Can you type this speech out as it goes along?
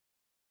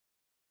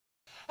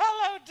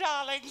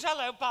darlings.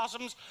 Hello,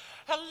 possums.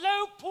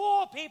 Hello,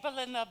 poor people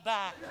in the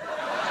back.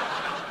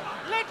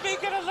 Let me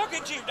get a look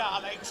at you,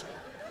 darlings.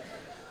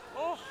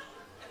 Oh.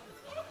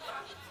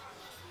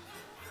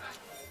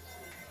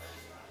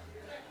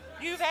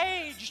 You've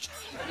aged.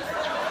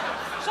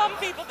 Some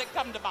people that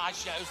come to my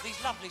shows,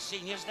 these lovely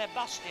seniors, they're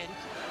busting,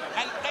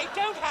 and they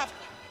don't have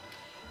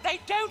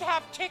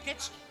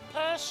tickets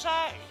per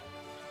se.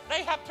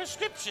 They have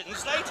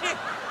prescriptions. They do.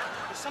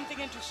 There's something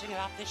interesting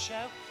about this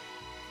show.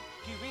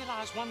 Do you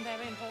realise one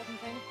very important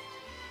thing?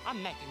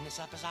 I'm making this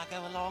up as I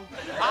go along.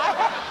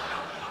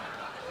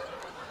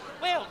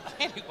 Well,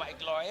 anyway,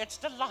 Gloria, it's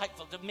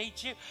delightful to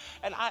meet you,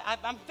 and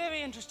I'm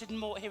very interested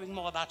in hearing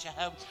more about your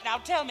home. Now,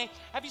 tell me,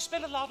 have you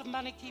spent a lot of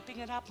money keeping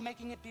it up,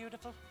 making it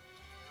beautiful?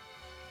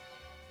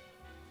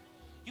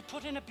 You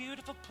put in a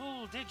beautiful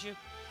pool, did you?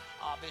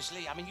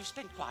 Obviously, I mean, you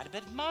spent quite a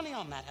bit of money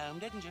on that home,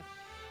 didn't you?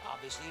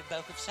 Obviously, you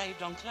both have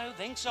saved on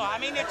clothing, so, I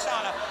mean, it's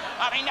not a...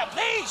 I mean, no,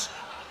 please!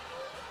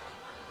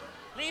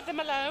 Leave them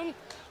alone.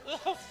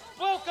 Oh,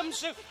 welcome,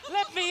 Sue.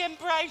 Let me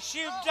embrace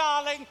you,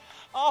 darling.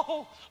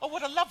 Oh,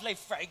 what a lovely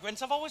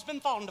fragrance. I've always been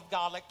fond of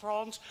garlic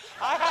prawns.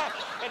 I have.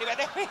 Anyway,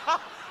 there we are.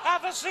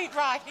 Have a seat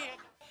right here.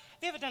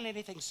 Have you ever done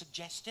anything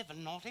suggestive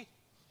and naughty?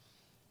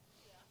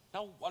 Yeah.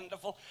 Oh,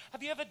 wonderful.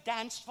 Have you ever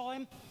danced for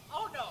him?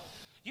 Oh, no.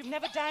 You've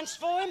never danced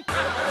for him? Swing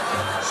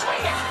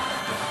it.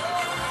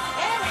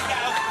 There we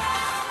go.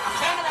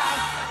 Turn around.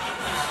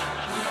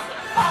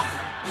 Bump.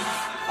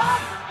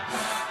 Bump.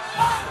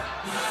 Bump.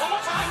 One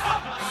more time.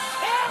 Bump.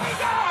 There we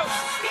go.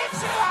 Give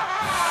Sue a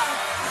hand.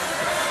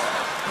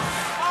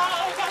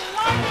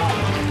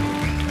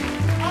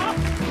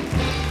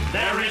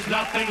 There is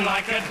nothing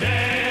like a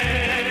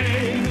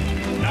day,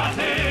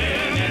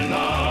 nothing in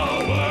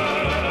the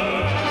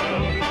world.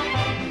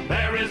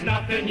 There is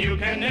nothing you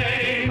can